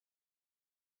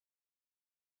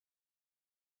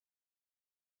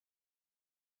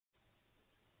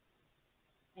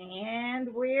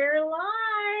And we're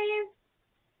live.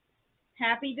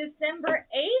 Happy December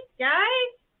 8th,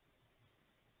 guys.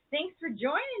 Thanks for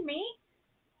joining me.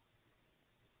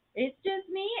 It's just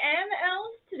me and the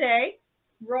elves today.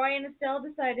 Roy and Estelle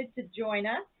decided to join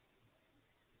us.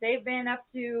 They've been up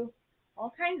to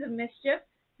all kinds of mischief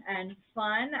and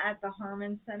fun at the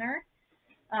Harman Center.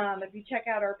 If you check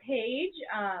out our page,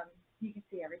 you can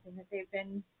see everything that they've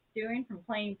been doing, from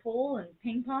playing pool and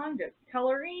ping pong to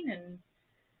coloring and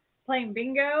playing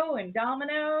bingo and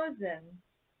dominoes, and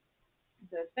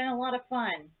so it's been a lot of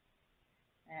fun.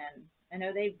 And I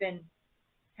know they've been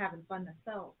having fun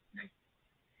themselves.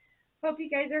 Hope you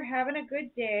guys are having a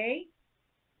good day.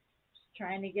 Just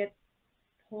trying to get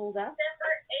pulled up.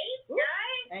 December 8th,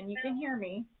 guys. And you can hear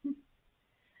me.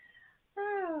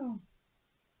 Oh.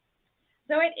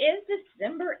 So it is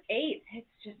December 8th. It's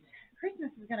just,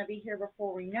 Christmas is going to be here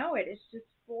before we know it. It's just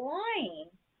flying.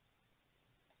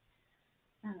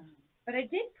 But I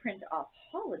did print off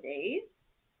holidays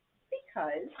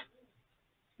because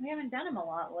we haven't done them a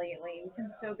lot lately. We've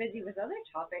been so busy with other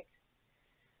topics.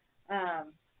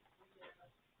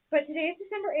 But today is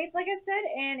December 8th, like I said,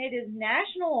 and it is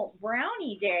National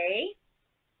Brownie Day.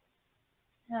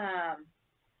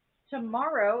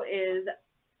 Tomorrow is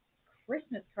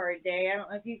Christmas card day. I don't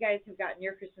know if you guys have gotten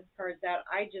your Christmas cards out.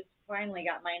 I just finally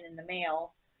got mine in the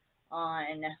mail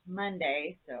on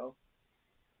Monday, so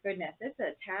goodness, it's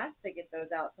a task to get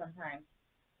those out sometimes.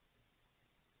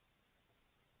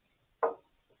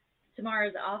 Tomorrow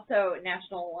is also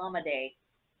National Llama Day,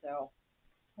 so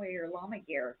wear your llama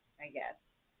gear, I guess.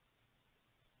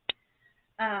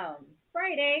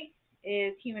 Friday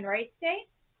is Human Rights Day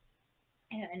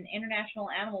and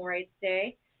International Animal Rights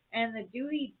Day and the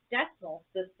Dewey Decimal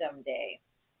System Day.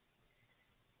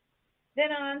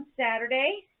 Then on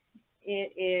Saturday,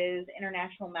 it is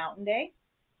International Mountain Day.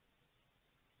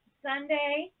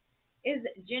 Sunday is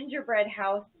Gingerbread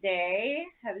House Day.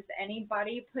 Has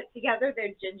anybody put together their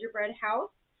gingerbread house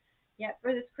yet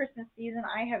for this Christmas season?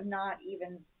 I have not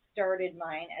even started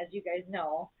mine, as you guys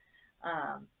know.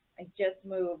 I just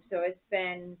moved, so it's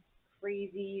been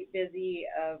crazy busy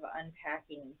of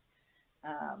unpacking.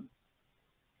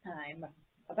 I'm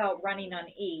about running on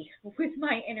E with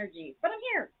my energy, but I'm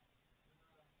here.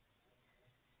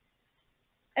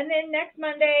 And then next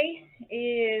Monday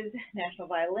is National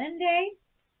Violin Day,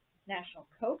 National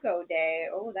Cocoa Day.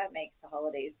 Oh, that makes the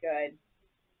holidays good.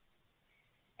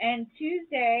 And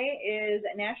Tuesday is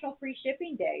National Free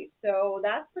Shipping Day. So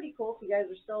that's pretty cool if you guys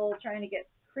are still trying to get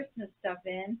Christmas stuff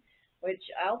in, which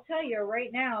I'll tell you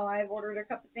right now, I've ordered a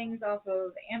couple things off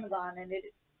of Amazon, and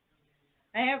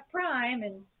I have Prime,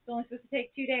 and it's only supposed to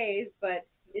take 2 days, but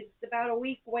it's about a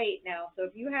week wait now. So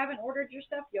if you haven't ordered your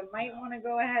stuff, you might want to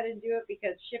go ahead and do it,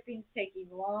 because shipping's taking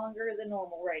longer than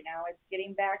normal right now. It's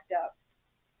getting backed up.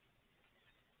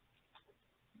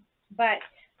 But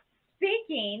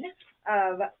speaking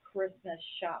of Christmas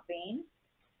shopping,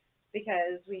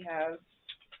 because we have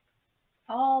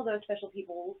all those special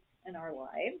people in our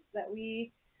lives that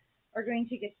we are going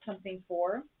to get something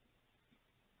for,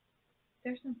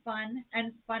 there's some fun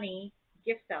and funny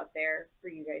gifts out there for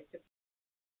you guys to.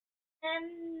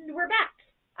 And we're back.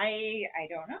 I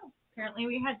don't know. Apparently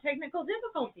we had technical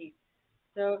difficulties.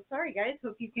 So sorry guys,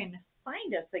 hope you can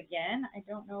find us again. I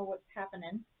don't know what's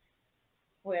happening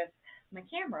with my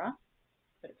camera,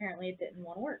 but apparently it didn't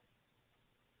want to work.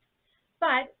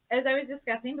 But as I was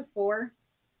discussing before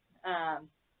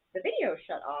the video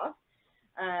shut off,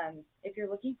 if you're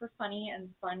looking for funny and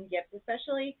fun gifts,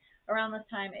 especially around this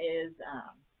time, is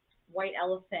white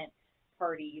elephant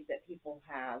parties that people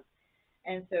have.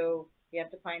 And so you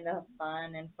have to find the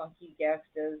fun and funky gifts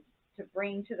to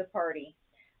bring to the party.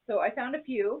 So I found a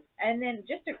few. And then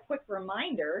just a quick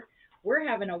reminder, we're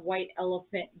having a white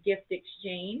elephant gift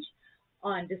exchange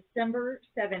on December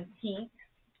 17th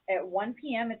at 1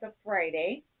 p.m. It's a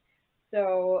Friday.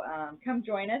 So come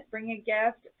join us, bring a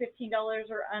gift, $15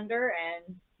 or under,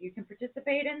 and you can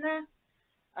participate in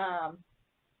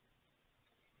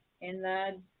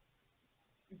the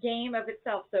game of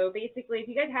itself. So basically, if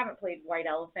you guys haven't played White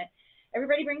Elephant,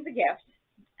 everybody brings a gift,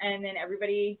 and then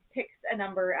everybody picks a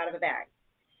number out of a bag.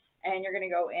 And you're going to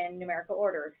go in numerical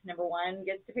order. Number 1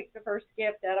 gets to pick the first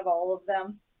gift out of all of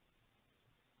them.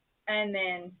 And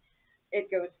then it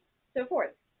goes so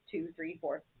forth, 2, 3,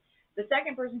 4. The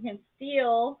second person can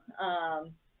steal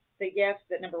the gift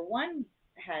that number 1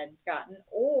 had gotten,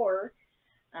 or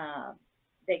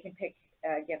they can pick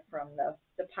a gift from the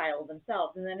pile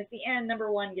themselves. And then at the end,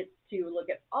 number 1 gets to look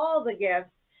at all the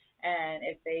gifts, and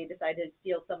if they decide to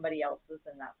steal somebody else's,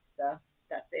 then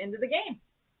that's the end of the game.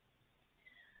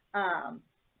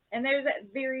 And there's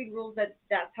varied rules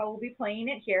that's how we'll be playing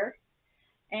it here.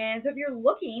 And so if you're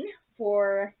looking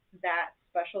for that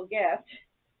special gift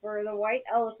for the white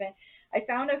elephant, I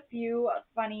found a few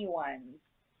funny ones.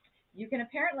 You can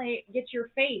apparently get your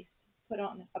face put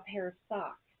on a pair of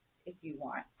socks if you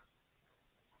want.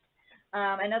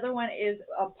 Another one is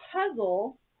a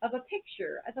puzzle of a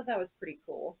picture. I thought that was pretty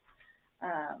cool.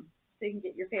 So you can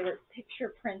get your favorite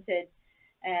picture printed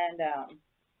and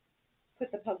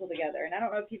put the puzzle together. And I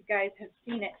don't know if you guys have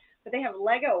seen it, but they have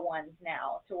Lego ones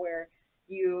now to where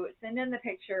you send in the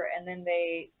picture and then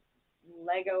they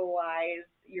Lego-wise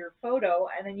your photo,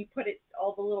 and then you put it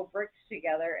all the little bricks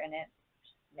together, and it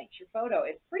makes your photo.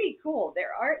 It's pretty cool.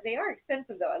 They are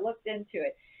expensive though. I looked into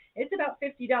it. It's about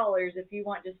 $50 if you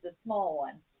want just a small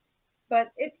one,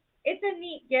 but it's a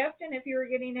neat gift. And if you were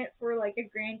getting it for like a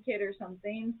grandkid or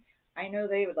something, I know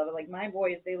they would love it. Like my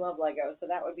boys, they love Lego, so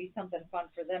that would be something fun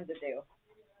for them to do.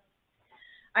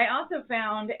 I also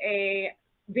found a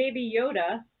Baby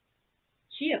Yoda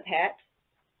cheetah pet.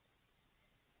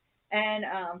 And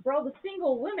for all the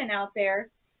single women out there,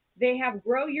 they have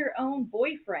Grow Your Own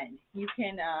Boyfriend. You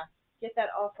can get that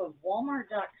off of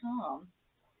Walmart.com.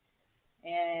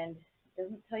 And it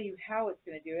doesn't tell you how it's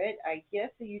going to do it. I guess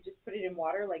that you just put it in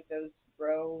water like those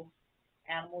grow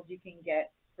animals you can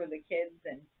get for the kids,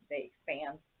 and they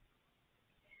expand.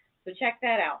 So check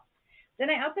that out. Then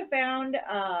I also found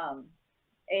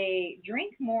a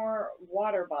Drink More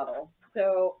water bottle.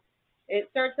 So it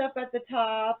starts up at the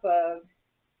top of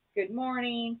good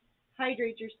morning,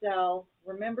 hydrate yourself,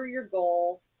 remember your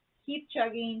goal, keep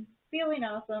chugging, feeling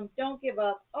awesome, don't give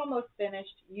up, almost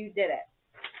finished, you did it.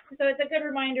 So it's a good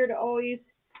reminder to always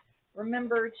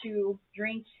remember to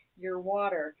drink your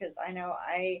water, because I know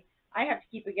I have to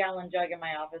keep a gallon jug in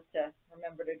my office to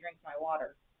remember to drink my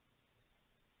water.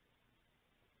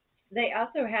 They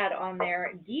also had on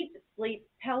there Deep Sleep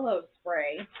Pillow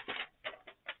Spray.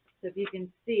 So if you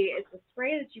can see, it's a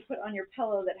spray that you put on your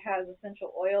pillow that has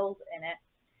essential oils in it,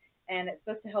 and it's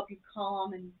supposed to help you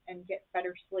calm and get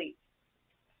better sleep.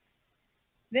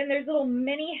 Then there's little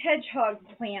mini hedgehog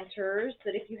planters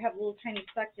that if you have little tiny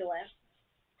succulents,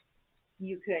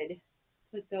 you could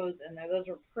put those in there. Those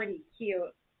are pretty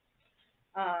cute.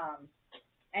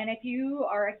 And if you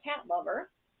are a cat lover,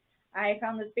 I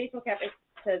found this baseball cap. It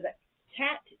says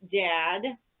Cat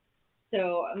Dad.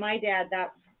 So my dad,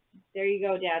 there you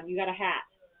go, Dad. You got a hat.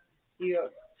 You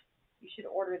should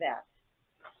order that.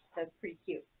 That's pretty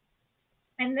cute.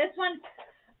 And this one,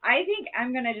 I think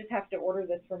I'm going to just have to order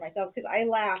this for myself because I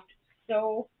laughed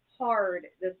so hard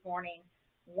this morning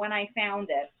when I found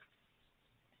it.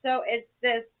 So it's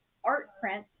this art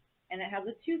print, and it has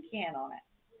a toucan on it.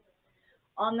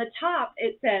 On the top,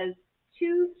 it says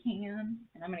toucan,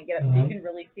 and I'm going to get it so you can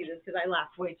really see this because I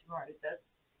laughed way too hard at this.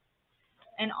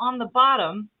 And on the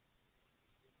bottom,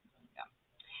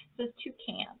 it says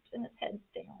toucan, and its head's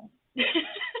down.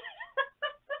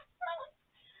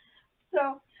 So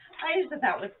I just thought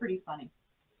that was pretty funny.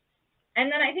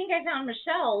 And then I think I found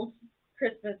Michelle's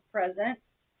Christmas present.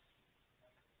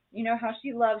 You know how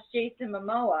she loves Jason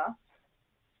Momoa.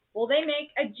 Well, they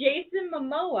make a Jason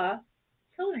Momoa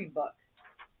coloring book.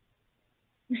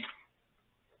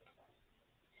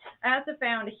 I also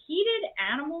found heated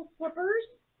animal slippers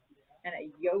and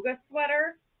a yoga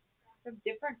sweater of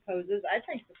different poses. I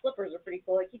think the slippers are pretty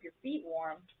cool. They keep your feet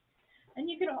warm. And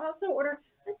you can also order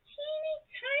a teeny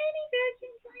tiny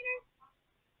vacuum cleaner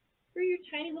for your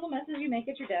tiny little messes you make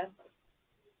at your desk.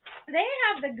 They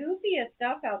have the goofiest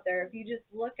stuff out there. If you just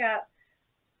look up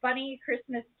funny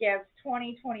Christmas gifts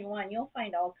 2021, you'll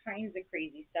find all kinds of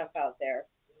crazy stuff out there.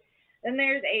 Then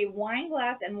there's a wine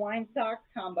glass and wine socks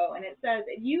combo, and it says,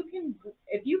 if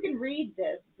you can read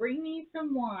this, bring me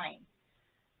some wine.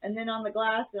 And then on the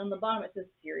glass, on the bottom, it says,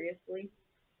 seriously.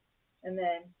 And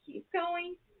then keep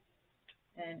going.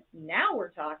 And now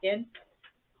we're talking.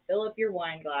 Fill up your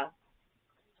wine glass.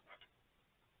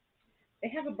 They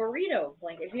have a burrito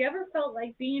blanket. If you ever felt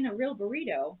like being a real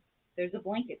burrito, there's a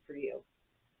blanket for you.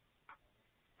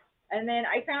 And then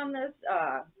I found this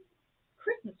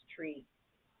Christmas tree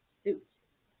suit.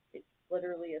 It's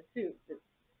literally a suit that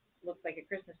looks like a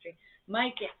Christmas tree.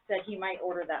 Mike said he might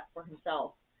order that for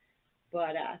himself.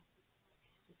 But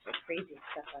it's crazy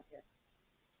stuff out here.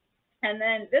 And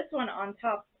then this one on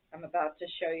top, I'm about to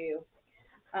show you.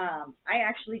 I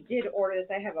actually did order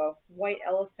this. I have a white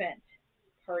elephant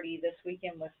party this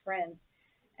weekend with friends,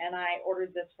 and I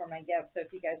ordered this for my gift. So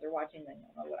if you guys are watching, then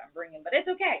you'll know what I'm bringing. But it's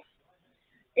okay.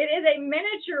 It is a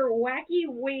miniature wacky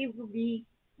wavy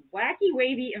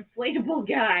inflatable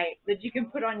guy that you can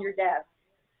put on your desk.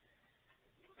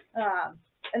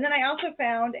 And then I also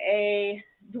found a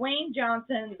Dwayne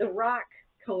Johnson The Rock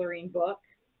coloring book.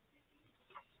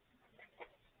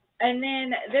 And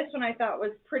then this one I thought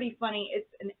was pretty funny. It's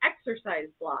an exercise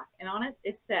block, and on it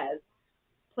it says,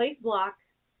 place block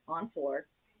on floor,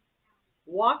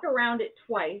 walk around it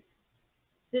twice,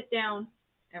 sit down,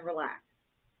 and relax.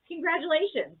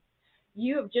 Congratulations.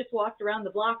 You have just walked around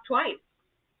the block twice.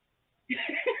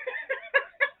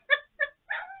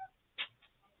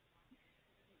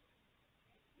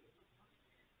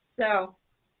 So,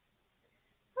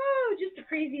 oh, just the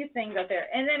craziest things out there.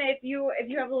 And then if you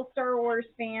have little Star Wars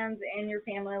fans in your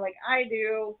family like I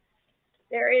do,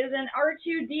 there is an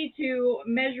R2-D2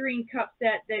 measuring cup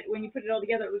set that when you put it all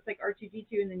together, it looks like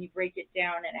R2-D2, and then you break it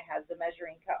down and it has the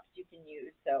measuring cups you can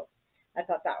use. So I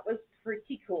thought that was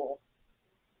pretty cool.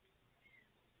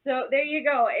 So there you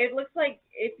go. It looks like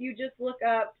if you just look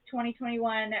up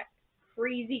 2021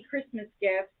 crazy Christmas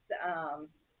gifts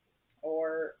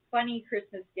or funny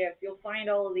Christmas gifts, you'll find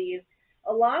all of these.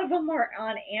 A lot of them are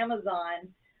on Amazon.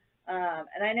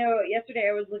 And I know yesterday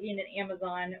I was looking at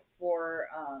Amazon for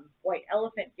white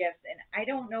elephant gifts, and I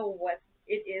don't know what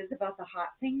it is about the hot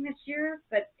thing this year,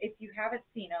 but if you haven't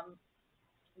seen them,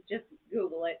 just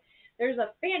Google it. There's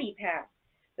a fanny pack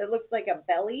that looks like a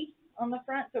belly on the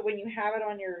front, so when you have it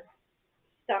on your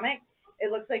stomach,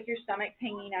 it looks like your stomach's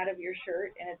hanging out of your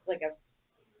shirt, and it's like a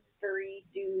furry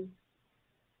dude's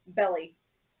belly.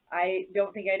 I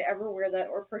don't think I'd ever wear that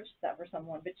or purchase that for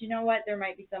someone, but you know what? There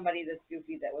might be somebody that's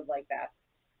goofy that would like that.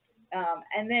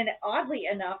 And then, oddly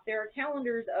enough, there are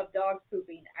calendars of dogs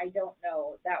pooping. I don't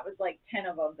know. That was like 10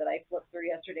 of them that I flipped through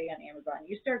yesterday on Amazon.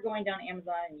 You start going down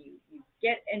Amazon and you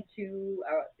get into,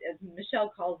 as Michelle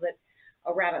calls it,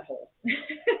 a rabbit hole.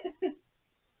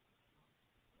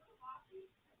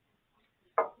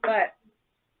 But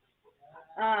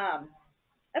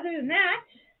other than that,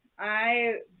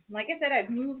 like I said, I've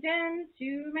moved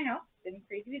into my house. Been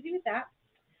crazy busy with that.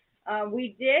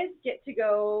 We did get to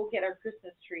go get our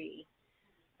Christmas tree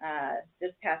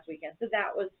this past weekend, so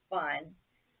that was fun.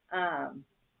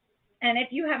 And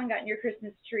if you haven't gotten your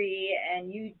Christmas tree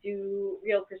and you do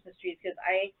real Christmas trees, because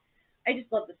I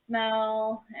just love the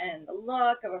smell and the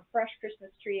look of a fresh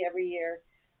Christmas tree every year,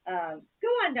 go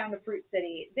on down to Fruit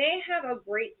City. They have a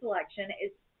great selection.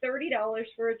 It's $30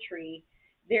 for a tree.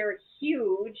 They're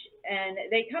huge, and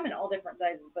they come in all different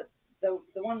sizes, but the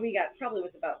one we got probably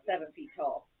was about 7 feet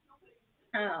tall.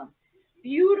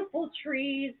 Beautiful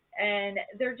trees, and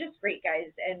they're just great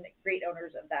guys and great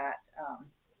owners of that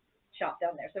shop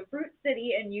down there. So Fruit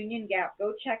City and Union Gap,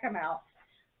 go check them out.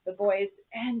 The boys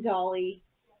and Dolly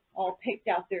all picked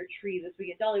out their tree this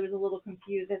weekend. Dolly was a little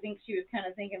confused. I think she was kind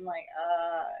of thinking like,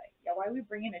 yeah, why are we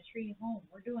bringing a tree home?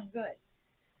 We're doing good.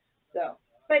 So,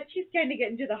 but she's kind of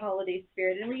getting to the holiday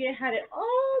spirit, and we had it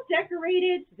all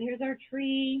decorated. So there's our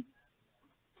tree.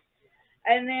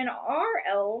 And then our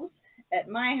elves at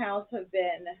my house have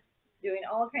been doing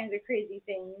all kinds of crazy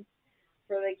things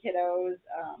for the kiddos.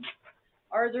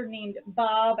 Ours are named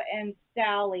Bob and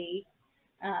Sally,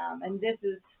 and this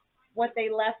is what they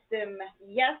left them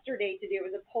yesterday to do. It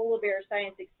was a polar bear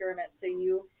science experiment. So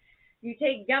you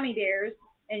take gummy bears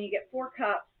and you get 4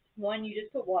 cups. One you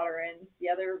just put water in, the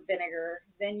other vinegar.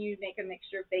 Then you make a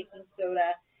mixture of baking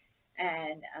soda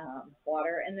and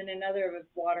water, and then another of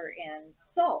water and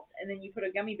salt. And then you put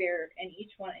a gummy bear in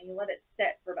each one, and you let it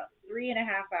set for about 3.5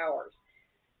 hours.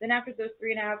 Then after those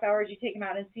 3.5 hours, you take them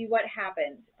out and see what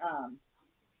happened.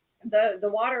 The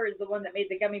water is the one that made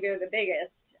the gummy bear the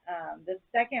biggest. The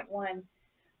second one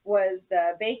was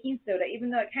the baking soda, even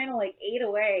though it kind of like ate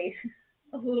away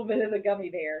a little bit of the gummy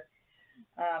bear.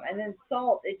 And then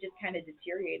salt, it just kind of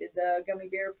deteriorated the gummy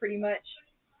bear pretty much.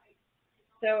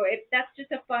 So if that's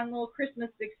just a fun little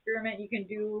Christmas experiment you can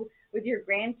do with your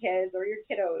grandkids or your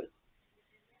kiddos.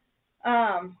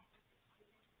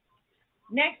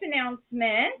 Next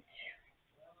announcement.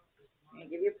 I'm going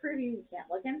to give you a preview. You can't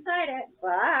look inside it,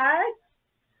 but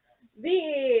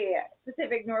the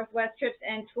Pacific Northwest Trips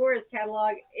and Tours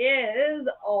catalog is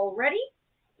all ready.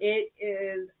 It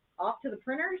is off to the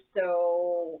printer,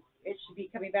 so it should be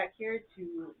coming back here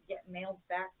to get mailed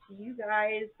back to you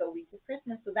guys the week of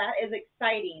Christmas. So that is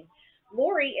exciting.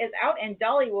 Lori is out in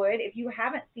Dollywood. If you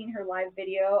haven't seen her live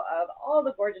video of all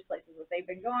the gorgeous places that they've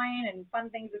been going and fun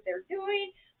things that they're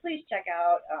doing, please check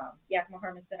out Yakima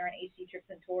Harman Center and HC Trips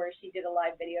and Tours. She did a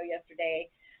live video yesterday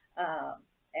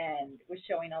and was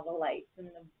showing all the lights, and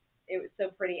it was so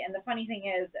pretty. And the funny thing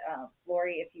is,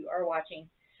 Lori, if you are watching,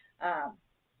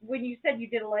 when you said you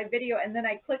did a live video, and then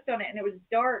I clicked on it and it was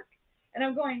dark, and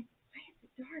I'm going, why is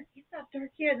it dark? It's not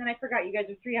dark here. And then I forgot you guys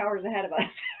are 3 hours ahead of us.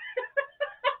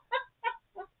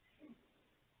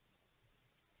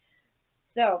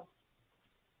 So,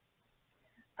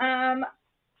 other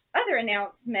Other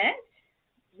announcement,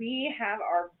 we have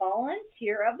our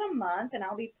volunteer of the month, and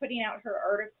I'll be putting out her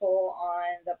article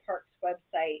on the park's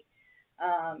website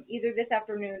either this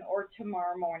afternoon or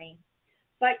tomorrow morning.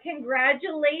 But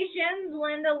congratulations,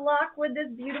 Linda Lockwood, this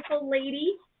beautiful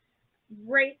lady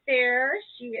right there.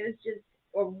 She is just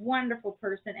a wonderful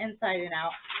person inside and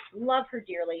out. Love her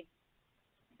dearly.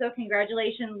 So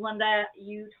congratulations, Linda.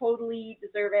 You totally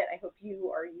deserve it. I hope you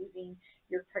are using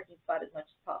your parking spot as much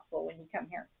as possible when you come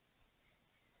here.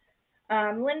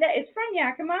 Linda is from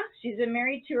Yakima. She's been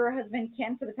married to her husband,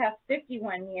 Ken, for the past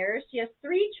 51 years. She has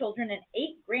 3 children and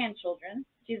 8 grandchildren.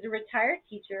 She's a retired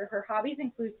teacher. Her hobbies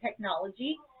include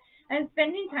technology and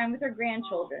spending time with her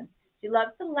grandchildren. She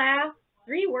loves to laugh.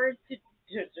 3 words to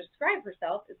describe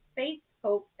herself is faith,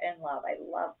 hope, and love. I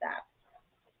love that.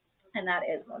 And that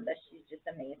is Linda. She's just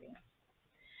amazing.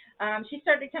 She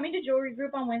started coming to jewelry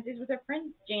group on Wednesdays with her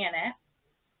friend Janet.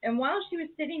 And while she was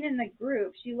sitting in the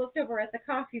group, she looked over at the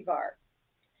coffee bar.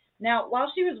 Now,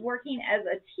 while she was working as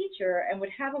a teacher and would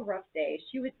have a rough day,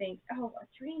 she would think, oh, a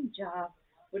dream job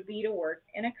would be to work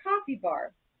in a coffee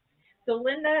bar. So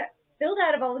Linda filled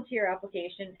out a volunteer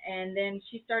application, and then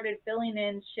she started filling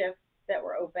in shifts that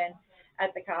were open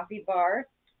at the coffee bar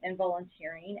and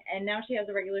volunteering. And now she has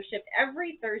a regular shift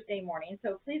every Thursday morning.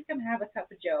 So please come have a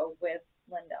cup of joe with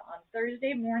Linda on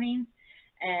Thursday mornings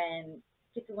and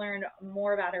get to learn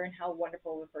more about her and how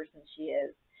wonderful of a person she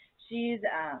is. She's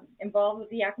involved with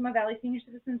the Yakima Valley Senior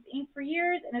Citizens, Inc. for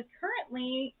years and is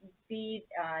currently the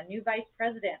new vice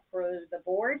president for the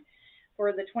board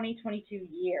for the 2022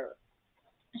 year.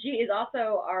 She is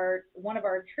also one of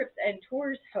our trips and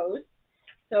tours hosts.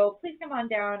 So please come on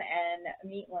down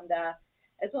and meet Linda,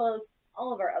 as well as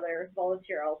all of our other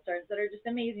volunteer all-stars that are just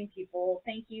amazing people.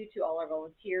 Thank you to all our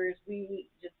volunteers. We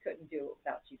just couldn't do it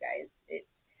without you guys. It's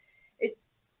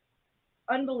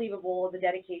unbelievable, the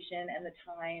dedication and the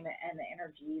time and the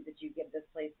energy that you give this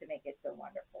place to make it so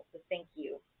wonderful. So thank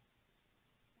you.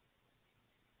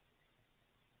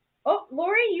 Oh,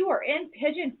 Lori, you are in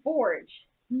Pigeon Forge.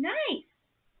 Nice.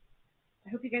 I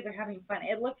hope you guys are having fun.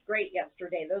 It looked great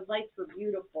yesterday. Those lights were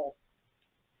beautiful.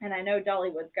 And I know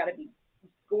Dollywood's got to be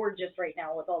gorgeous right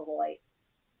now with all the lights.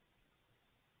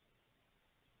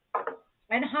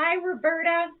 And hi,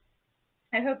 Roberta.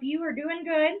 I hope you are doing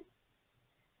good.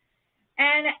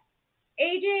 And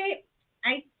AJ,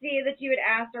 I see that you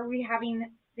had asked, are we having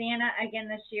Santa again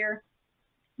this year?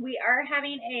 We are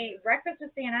having a breakfast with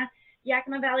Santa.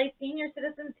 Yakima Valley Senior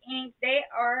Citizens, Inc. They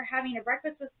are having a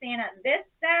breakfast with Santa this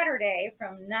Saturday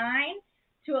from 9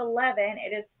 to 11.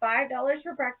 It is $5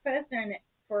 for breakfast, and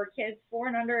for kids 4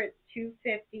 and under, it's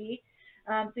 $2.50.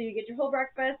 So you get your whole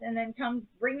breakfast, and then come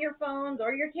bring your phones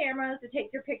or your cameras to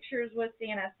take your pictures with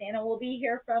Santa. Santa will be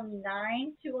here from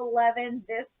 9 to 11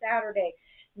 this Saturday.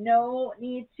 No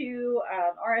need to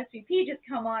RSVP. Just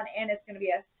come on, and it's going to be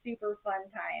a super fun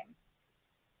time.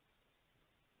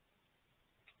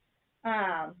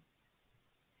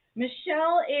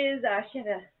 Michelle is, she had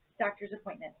a doctor's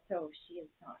appointment, so she is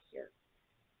not here.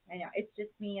 I know, it's just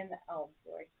me and the elves,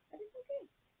 Lord. But it's okay.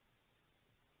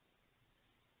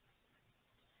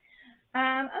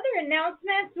 Other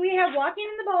announcements, we have walking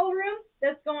in the ballroom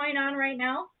that's going on right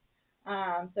now.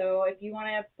 So if you want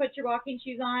to put your walking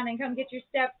shoes on and come get your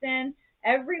steps in,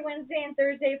 every Wednesday and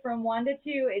Thursday from 1 to 2,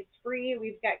 it's free.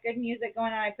 We've got good music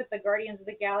going on. I put the Guardians of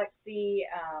the Galaxy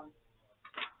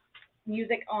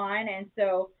music on, and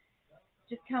so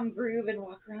just come groove and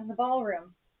walk around the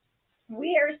ballroom.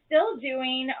 We are still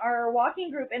doing our walking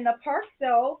group in the park,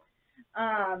 though.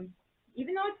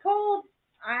 Even though it's cold,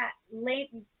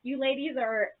 you ladies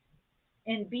are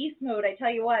in beast mode, I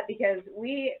tell you what, because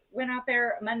we went out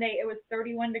there Monday, it was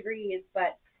 31 degrees,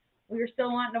 but we were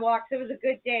still wanting to walk, so it was a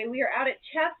good day. We are out at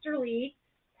Chesterly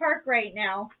Park right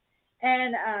now,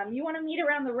 and you want to meet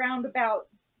around the roundabout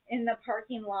in the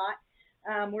parking lot.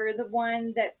 We're the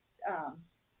one that's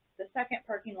the second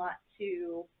parking lot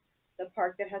to the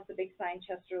park that has the big sign,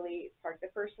 Chesterly Park. The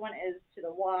first one is to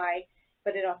the Y,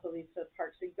 but it also leads to the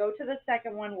park. So you go to the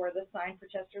second one where the sign for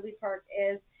Chesterly Park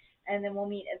is, and then we'll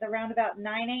meet at around about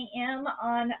 9 a.m.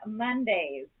 on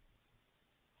Mondays.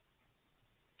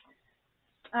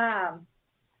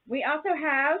 We also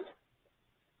have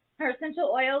our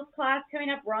essential oils class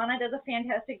coming up. Rana does a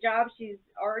fantastic job. She's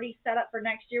already set up for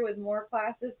next year with more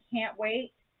classes. Can't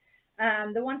wait.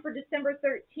 The one for December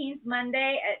 13th,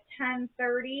 Monday at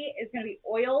 10:30 is going to be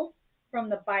oils from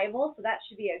the Bible, so that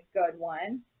should be a good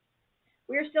one.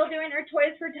 We're still doing our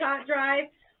Toys for Tot Drive.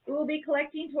 We will be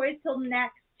collecting toys till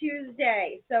next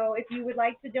Tuesday. So if you would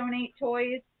like to donate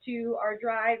toys to our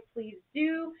drive, please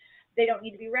do. They don't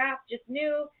need to be wrapped, just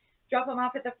new. Drop them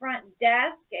off at the front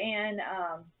desk, and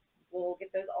we'll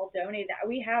get those all donated.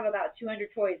 We have about 200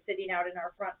 toys sitting out in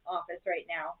our front office right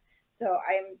now. So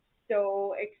I'm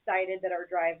so excited that our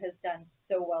drive has done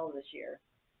so well this year.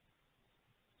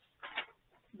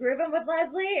 Grooving with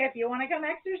Leslie, if you want to come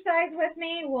exercise with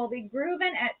me, we'll be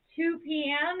grooving at 2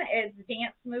 p.m. It's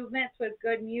dance movements with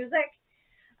good music.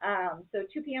 So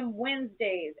 2 p.m.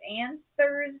 Wednesdays and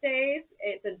Thursdays.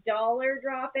 It's $1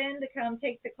 drop in to come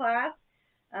take the class.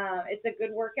 It's a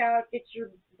good workout. Gets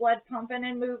your blood pumping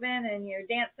and moving, and you're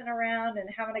dancing around and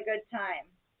having a good time.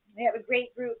 We have a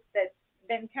great group that's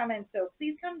been coming, so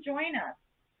please come join us.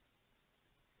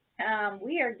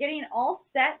 We are getting all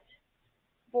set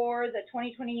for the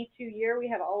 2022 year. We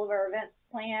have all of our events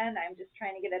planned. I'm just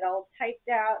trying to get it all typed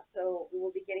out, so we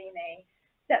will be getting a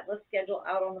set list schedule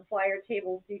out on the flyer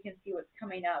table so you can see what's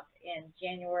coming up in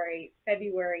January,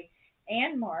 February,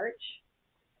 and March.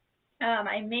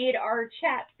 I made our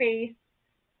chat face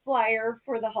flyer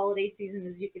for the holiday season.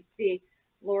 As you can see,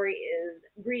 Lori is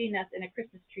greeting us in a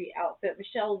Christmas tree outfit.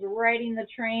 Michelle's riding the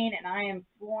train, and I am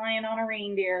flying on a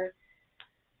reindeer.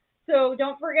 So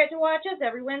don't forget to watch us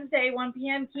every Wednesday, 1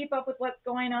 p.m. Keep up with what's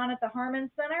going on at the Harman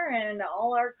Center and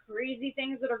all our crazy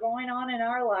things that are going on in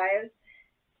our lives.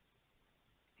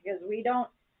 Because we don't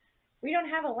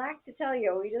have a lack to tell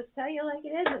you. We just tell you like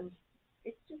it is, and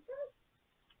it's just us.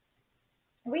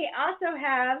 We also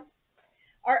have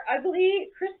our ugly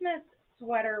Christmas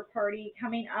sweater party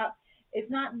coming up.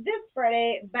 It's not this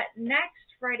Friday, but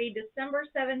next Friday, December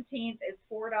 17th, is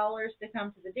 $4 to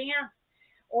come to the dance.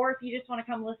 Or if you just want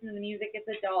to come listen to the music, it's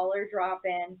 $1 drop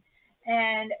in.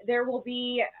 And there will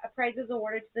be prizes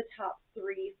awarded to the top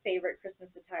 3 favorite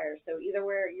Christmas attire. So either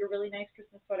wear your really nice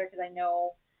Christmas sweater, because I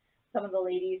know some of the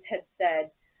ladies had said,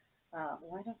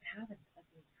 well, I don't have a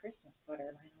Christmas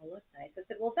sweater, mine will look nice. I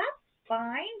said, well, that's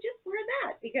fine, just wear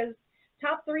that, because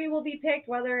top 3 will be picked,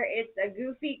 whether it's a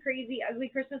goofy, crazy, ugly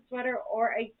Christmas sweater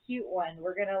or a cute one.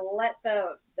 We're going to let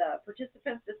the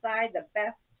participants decide the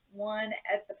best one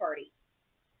at the party.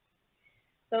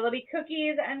 So there'll be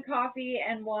cookies and coffee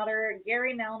and water.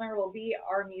 Gary Melner will be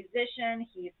our musician.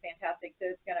 He's fantastic. So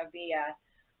it's going to be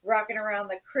rocking around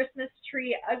the Christmas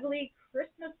tree, ugly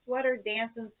Christmas sweater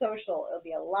dance and social. It'll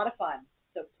be a lot of fun.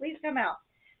 So please come out.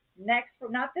 Next,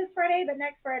 not this Friday, but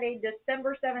next Friday,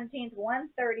 December 17th,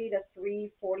 1:30 to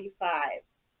 3:45.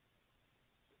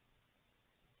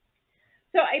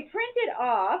 So I printed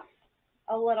off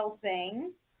a little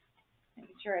thing.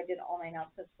 Making sure I did all my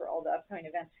announcements for all the upcoming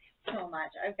events. So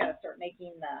much. I've got to start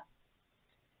making the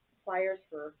flyers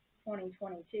for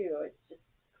 2022. It's just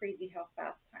crazy how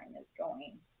fast time is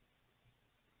going.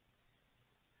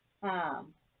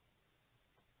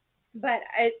 But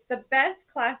it's the best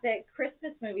classic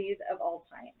Christmas movies of all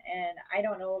time. And I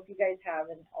don't know if you guys have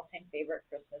an all-time favorite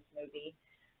Christmas movie.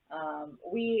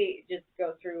 We just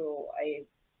go through a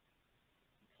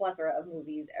plethora of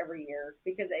movies every year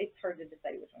because it's hard to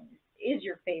decide which one is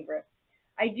your favorite.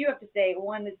 I do have to say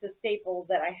one that's a staple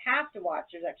that I have to watch.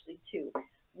 There's actually 2.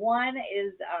 One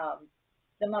is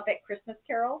The Muppet Christmas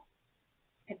Carol.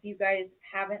 If you guys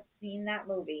haven't seen that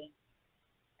movie,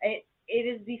 it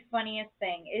is the funniest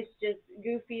thing. It's just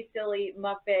goofy, silly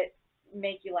Muppet,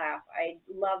 make you laugh. I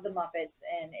love the Muppets,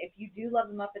 and if you do love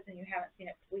the Muppets and you haven't seen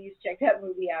it, please check that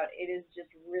movie out. It is just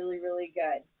really, really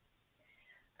good.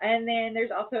 And then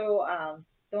there's also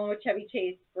the one with Chevy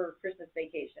Chase for Christmas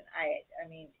Vacation. I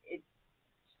mean, it's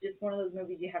just one of those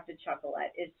movies you have to chuckle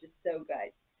at. It's just so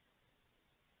good.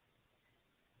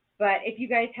 But if you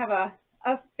guys have a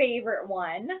favorite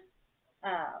one,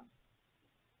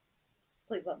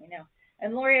 please let me know.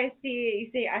 And Lori, I see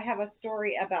you say I have a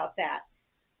story about that.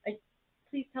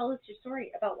 Please tell us your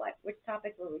story about what? Which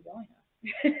topic were we going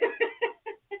on?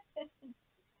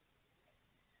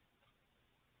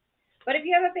 But if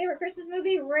you have a favorite Christmas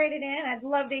movie, write it in. I'd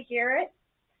love to hear it.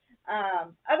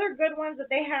 Other good ones that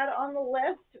they had on the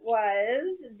list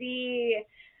was the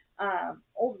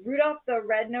old Rudolph the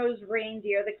Red-Nosed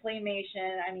Reindeer, the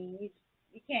claymation. I mean,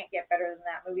 you can't get better than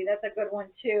that movie. That's a good one,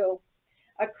 too.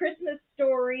 A Christmas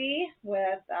Story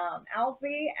with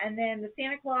Alfie, and then the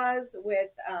Santa Claus with,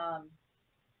 I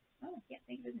can't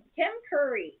think of his name,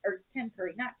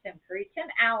 Tim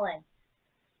Allen.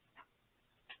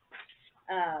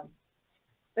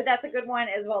 But that's a good one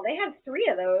as well. They have 3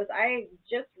 of those. I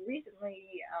just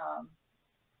recently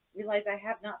realized I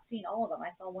have not seen all of them.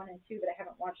 I saw 1 and 2, but I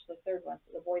haven't watched the 3rd one,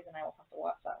 so the boys and I will have to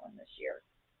watch that one this year.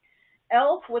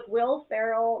 Elf with Will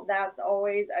Ferrell, that's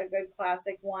always a good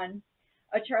classic one.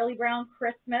 A Charlie Brown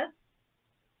Christmas,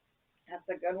 that's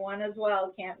a good one as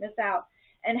well, can't miss out.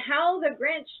 And How the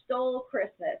Grinch Stole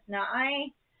Christmas. Now,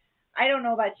 I don't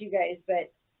know about you guys,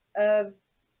 but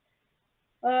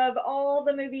of all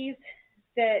the movies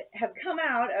that have come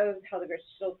out of How the Grinch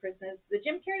Stole Christmas. The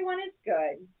Jim Carrey one is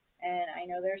good, and I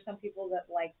know there's some people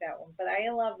that like that one, but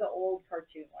I love the old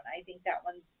cartoon one. I think that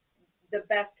one's the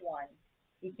best one.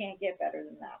 You can't get better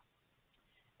than that.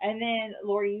 And then,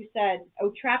 Lori, you said,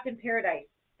 oh, Trapped in Paradise.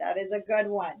 That is a good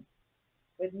one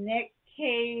with Nick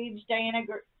Cage, Diana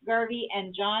Garvey,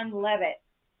 and John Levitt.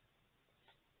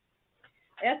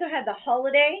 I also had The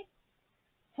Holiday,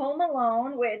 Home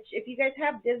Alone, which if you guys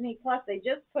have Disney Plus, they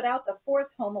just put out the fourth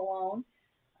Home Alone.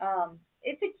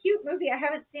 It's a cute movie. I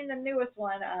haven't seen the newest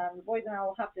one. The boys and I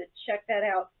will have to check that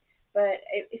out. But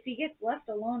if he gets left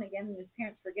alone again and his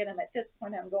parents forget him, at this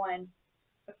point I'm going,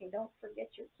 okay, don't forget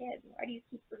your kid. Why do you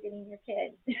keep forgetting your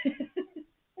kid?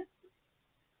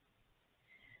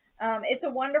 It's a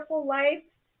Wonderful Life,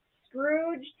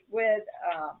 Scrooged with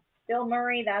Bill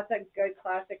Murray. That's a good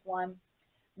classic one.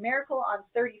 Miracle on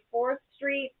 34th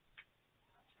Street.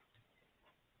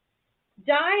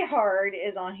 Die Hard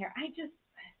is on here.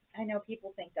 I know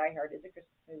people think Die Hard is a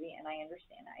Christmas movie, and I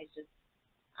understand that.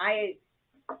 I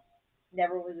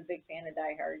never was a big fan of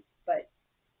Die Hard, but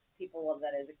people love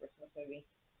that as a Christmas movie.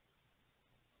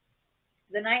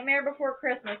 The Nightmare Before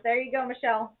Christmas. There you go,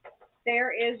 Michelle.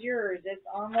 There is yours. It's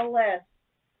on the list.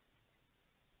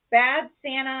 Bad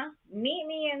Santa, Meet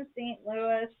Me in St.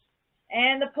 Louis,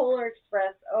 and the Polar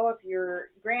Express. Oh, if your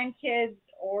grandkids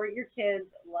or your kids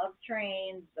love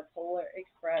trains, the Polar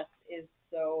Express is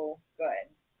so good.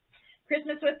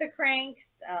 Christmas with the Cranks,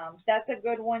 that's a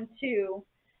good one too.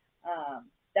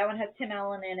 That one has Tim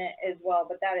Allen in it as well,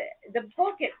 but the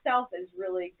book itself is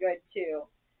really good too.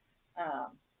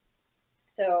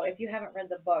 So if you haven't read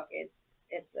the book,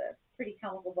 it's a pretty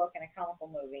comical book and a comical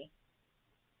movie.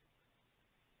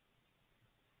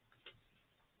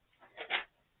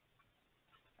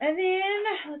 And then,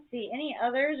 let's see, any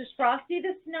others? There's Frosty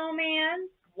the Snowman,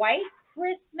 White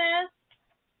Christmas,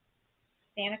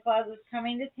 Santa Claus is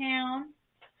Coming to Town.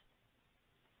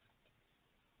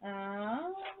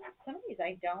 Some of these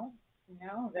I don't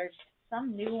know. There's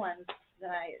some new ones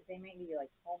that they may be like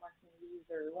Hallmark movies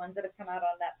or ones that have come out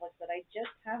on Netflix that I just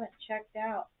haven't checked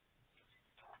out.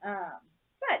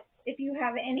 But if you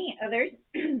have any others,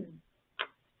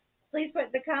 please put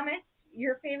in the comments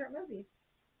your favorite movies.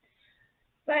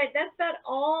 But that's about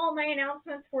all my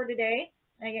announcements for today.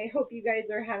 I hope you guys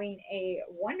are having a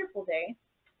wonderful day.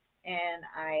 And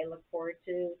I look forward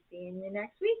to seeing you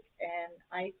next week. And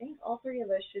I think all three of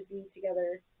us should be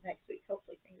together next week.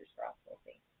 Hopefully, fingers crossed, we'll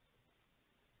see.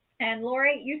 And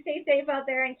Lori, you stay safe out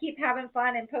there and keep having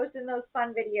fun and posting those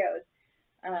fun videos.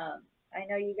 I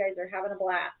know you guys are having a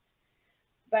blast.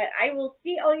 But I will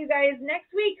see all you guys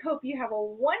next week. Hope you have a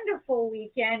wonderful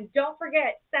weekend. Don't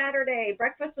forget, Saturday,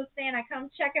 Breakfast with Santa.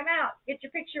 Come check him out. Get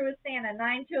your picture with Santa,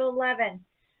 9 to 11.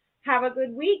 Have a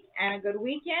good week and a good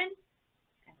weekend.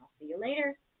 And I'll see you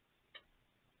later.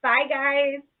 Bye,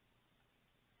 guys.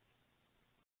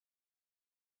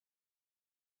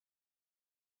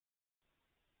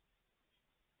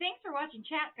 Thanks for watching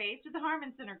Chat Face with the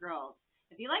Harman Center girls.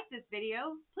 If you like this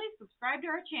video, please subscribe to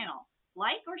our channel.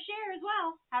 Like or share as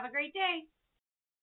well. Have a great day.